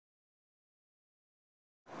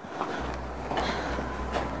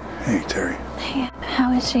Hey, Terry. Hey,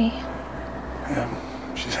 how is she?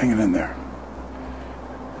 Yeah, she's hanging in there.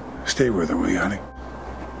 Stay with her, will you, honey?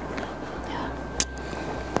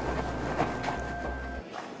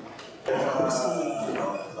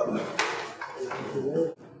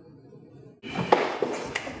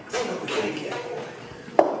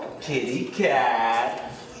 Kitty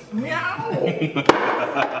cat. Meow. Let's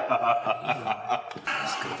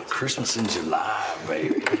go to Christmas in July,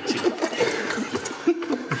 baby.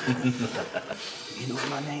 You know what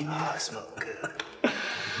my name is? I smell good.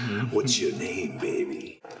 What's your name,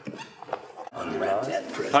 baby? Unwrap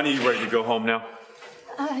that present. Honey, you ready to go home now?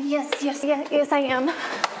 Yes, I am.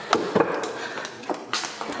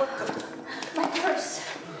 My purse.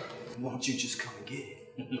 Why don't you just come and get it?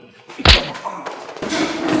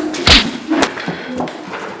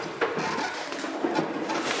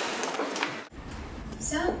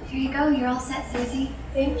 So, here you go. You're all set, Susie.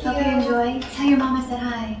 Thank you. Hope you enjoy. Tell your mom I said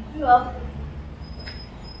hi. You will.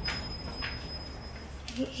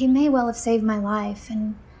 He may well have saved my life,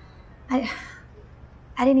 and I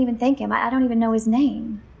didn't even thank him. I don't even know his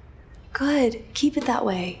name. Good. Keep it that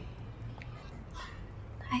way.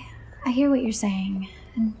 I hear what you're saying,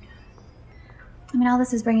 and I mean, all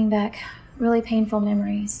this is bringing back really painful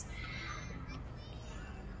memories.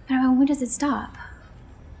 But when does it stop?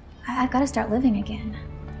 I've got to start living again.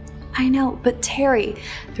 I know, but Terry,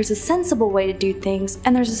 there's a sensible way to do things,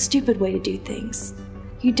 and there's a stupid way to do things.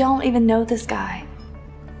 You don't even know this guy.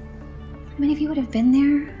 I mean, if he would have been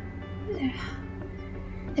there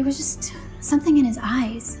was just something in his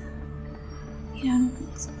eyes. You know,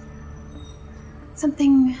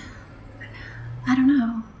 something, I don't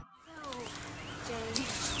know. So, Jane,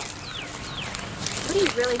 what do you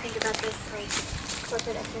really think about this, like,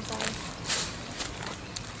 corporate exercise?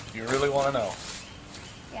 You really want to know?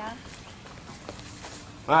 Yeah?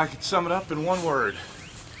 Well, I could sum it up in one word.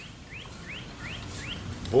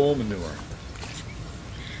 Bull manure.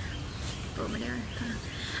 Bull manure. Huh.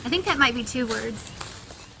 I think that might be 2 words,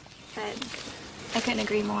 but I couldn't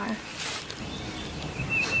agree more.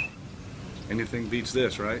 Anything beats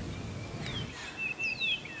this, right?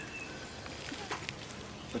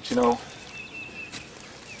 But you know,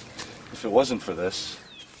 if it wasn't for this,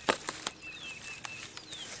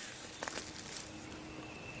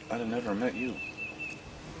 I'd have never met you.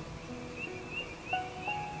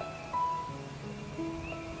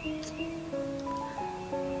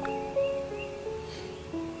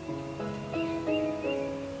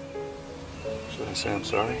 Should I say I'm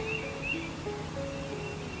sorry?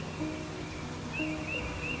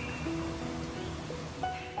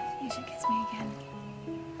 You should kiss me again.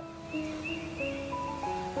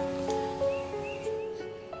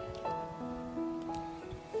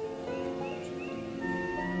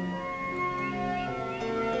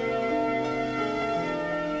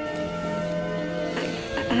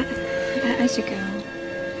 I should go.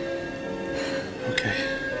 Okay.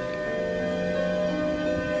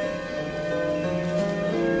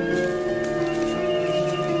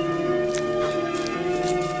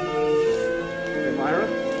 Hey, Myra?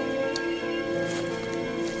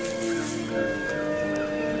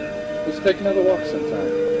 Let's take another walk sometime.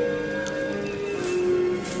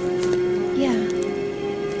 Yeah.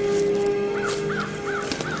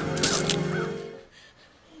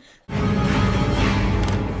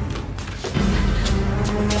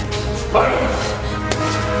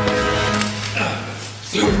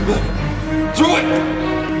 Through it!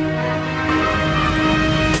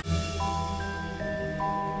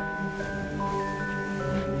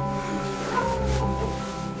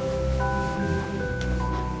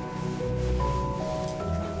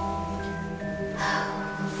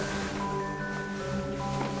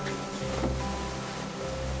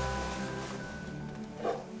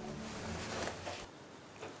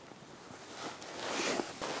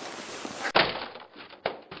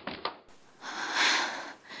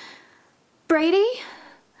 Brady?